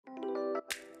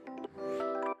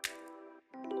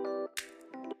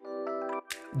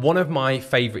One of my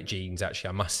favourite genes, actually,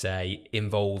 I must say,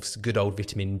 involves good old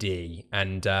vitamin D.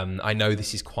 And I know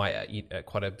this is quite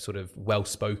a sort of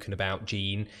well-spoken about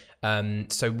gene.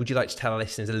 So would you like to tell our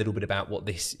listeners a little bit about what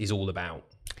this is all about?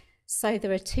 So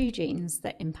there are two genes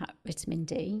that impact vitamin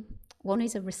D. One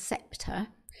is a receptor.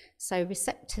 So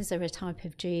receptors are a type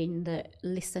of gene that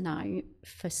listen out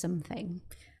for something.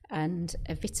 And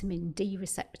a vitamin D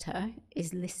receptor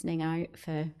is listening out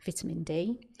for vitamin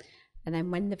D. And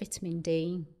then when the vitamin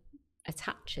D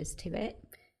attaches to it,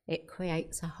 it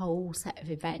creates a whole set of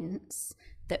events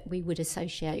that we would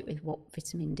associate with what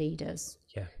vitamin D does.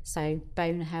 Yeah. So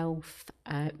bone health,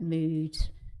 mood,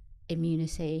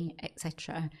 immunity,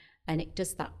 etc. And it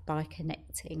does that by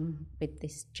connecting with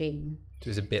this gene.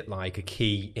 So it's a bit like a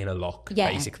key in a lock,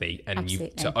 basically. And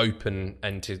to open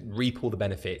and to reap all the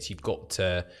benefits, you've got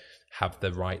to have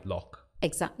the right lock.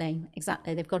 Exactly.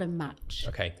 They've got to match.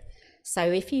 Okay. So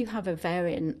if you have a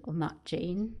variant on that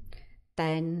gene,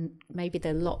 then maybe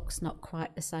the lock's not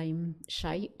quite the same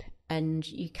shape and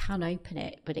you can open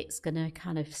it, but it's going to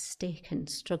kind of stick and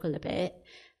struggle a bit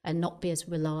and not be as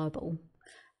reliable.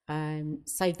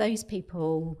 So those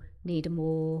people need a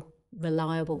more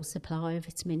reliable supply of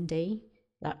vitamin D,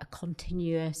 like a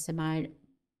continuous amount,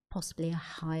 possibly a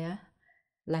higher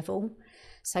level.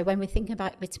 So when we think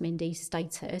about vitamin D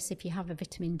status, if you have a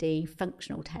vitamin D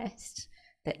functional test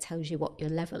that tells you what your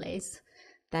level is,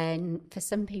 then for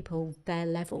some people their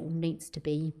level needs to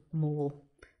be more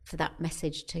for that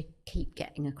message to keep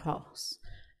getting across.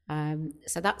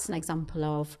 So that's an example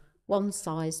of one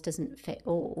size doesn't fit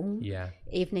all. Yeah.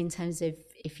 Even in terms of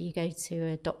if you go to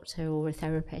a doctor or a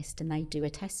therapist and they do a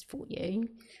test for you,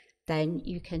 then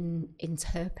you can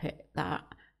interpret that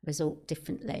result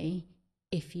differently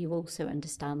if you also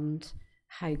understand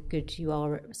how good you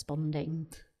are at responding.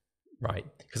 Right,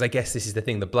 because I guess this is the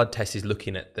thing, the blood test is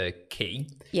looking at the key,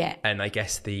 and I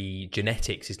guess the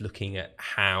genetics is looking at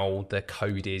how the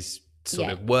code is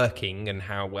sort of working and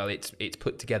how well it's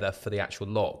put together for the actual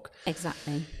lock.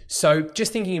 Exactly. So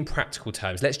just thinking in practical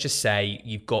terms, let's just say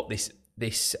you've got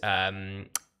this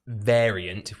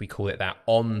variant, if we call it that,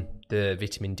 on the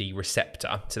vitamin D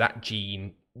receptor. So that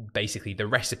gene, basically the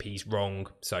recipe's wrong,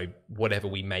 so whatever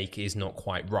we make is not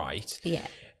quite right. Yeah.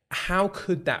 How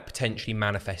could that potentially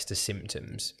manifest as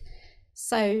symptoms?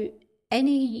 So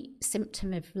any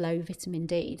symptom of low vitamin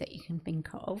D that you can think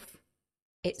of,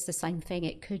 it's the same thing.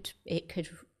 It could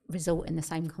result in the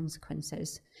same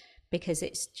consequences because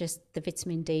it's just the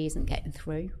vitamin D isn't getting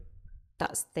through.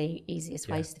 That's the easiest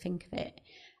way to think of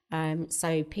it.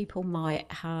 So people might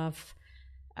have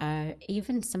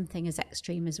even something as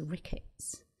extreme as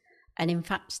rickets. And in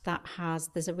fact,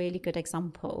 there's a really good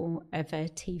example of a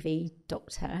TV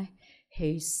doctor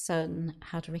whose son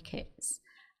had rickets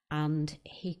and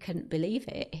he couldn't believe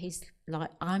it. He's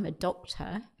like, I'm a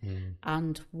doctor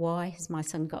and why has my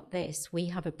son got this? We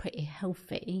have a pretty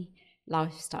healthy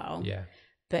lifestyle. Yeah.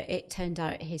 But it turned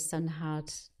out his son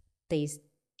had these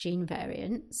gene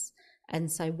variants.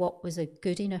 And so what was a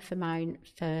good enough amount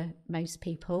for most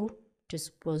people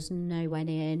just was nowhere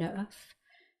near enough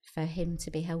for him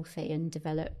to be healthy and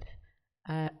develop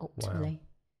optimally. Wow.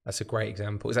 That's a great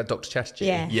example. Is that Dr. Chatterjee?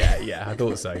 Yeah. Yeah, I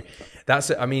thought so.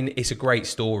 It's a great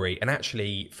story. And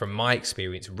actually, from my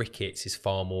experience, rickets is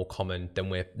far more common than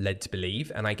we're led to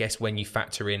believe. And I guess when you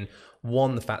factor in,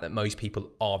 one, the fact that most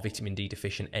people are vitamin D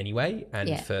deficient anyway,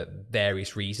 and for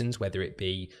various reasons, whether it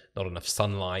be not enough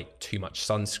sunlight, too much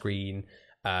sunscreen,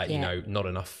 not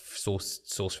enough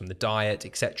source from the diet,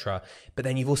 etc. But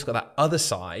then you've also got that other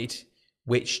side,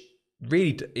 which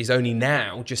really is only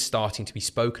now just starting to be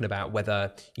spoken about,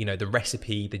 whether the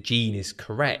recipe, the gene is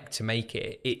correct to make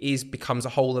it becomes a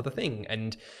whole other thing,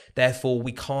 and therefore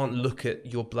we can't look at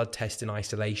your blood test in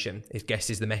isolation, I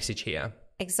guess is the message here.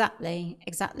 Exactly.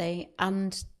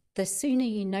 And the sooner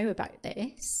you know about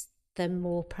this, the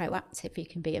more proactive you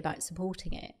can be about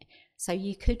supporting it. So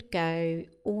you could go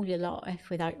all your life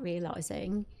without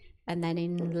realizing, and then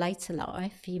in later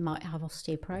life, you might have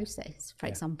osteoporosis, for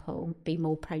example, be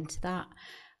more prone to that.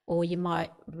 Or you might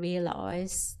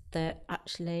realise that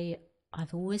actually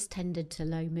I've always tended to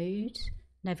low mood,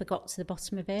 never got to the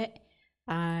bottom of it.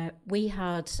 We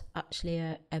had actually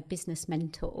a business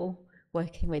mentor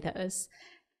working with us,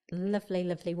 lovely,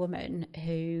 lovely woman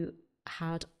who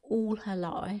had all her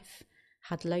life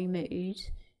had low mood,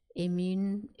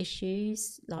 immune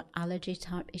issues, like allergy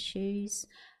type issues,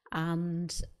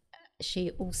 and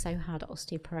she also had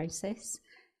osteoporosis.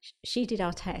 She did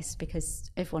our test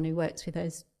because everyone who works with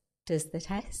us does the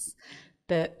tests,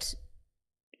 but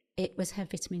it was her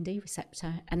vitamin D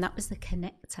receptor, and that was the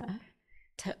connector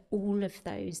to all of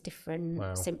those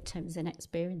different symptoms and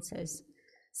experiences.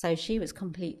 So she was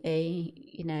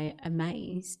completely,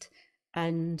 amazed,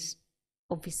 and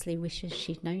obviously wishes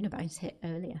she'd known about it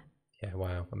earlier. Yeah,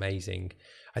 wow, amazing.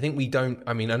 I think we don't,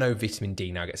 I mean, I know vitamin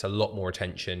D now gets a lot more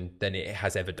attention than it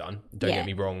has ever done, don't get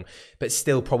me wrong, but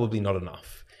still probably not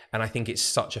enough. And I think it's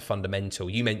such a fundamental.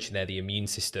 You mentioned there the immune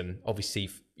system. Obviously,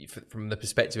 from the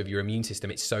perspective of your immune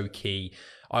system, it's so key.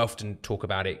 I often talk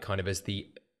about it kind of as the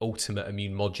ultimate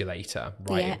immune modulator,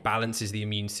 right? Yeah. It balances the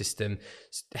immune system,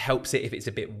 helps it if it's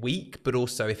a bit weak, but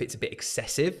also if it's a bit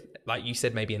excessive, like you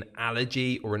said, maybe an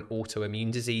allergy or an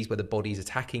autoimmune disease where the body's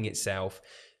attacking itself.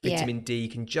 Vitamin D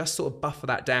can just sort of buffer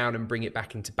that down and bring it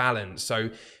back into balance. So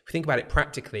if we think about it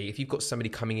practically, if you've got somebody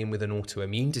coming in with an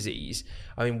autoimmune disease,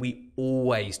 I mean, we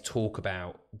always talk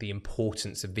about the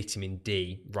importance of vitamin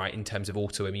D, right, in terms of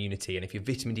autoimmunity. And if your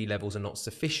vitamin D levels are not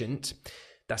sufficient,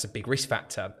 that's a big risk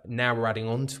factor. Now we're adding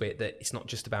on to it that it's not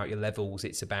just about your levels,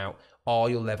 it's about, are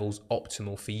your levels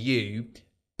optimal for you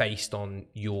based on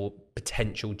your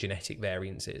potential genetic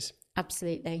variances?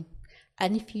 Absolutely.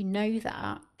 And if you know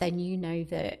that, then you know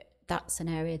that that's an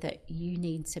area that you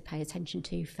need to pay attention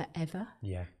to forever.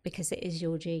 Yeah. Because it is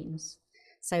your genes.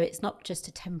 So it's not just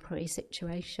a temporary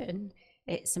situation.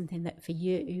 It's something that for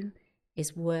you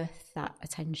is worth that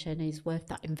attention, is worth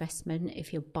that investment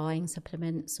if you're buying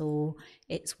supplements, or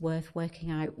it's worth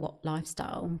working out what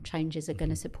lifestyle changes are going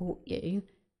to support you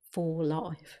for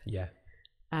life. Yeah.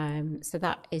 So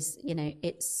that is,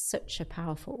 it's such a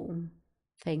powerful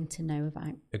thing to know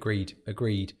about. Agreed.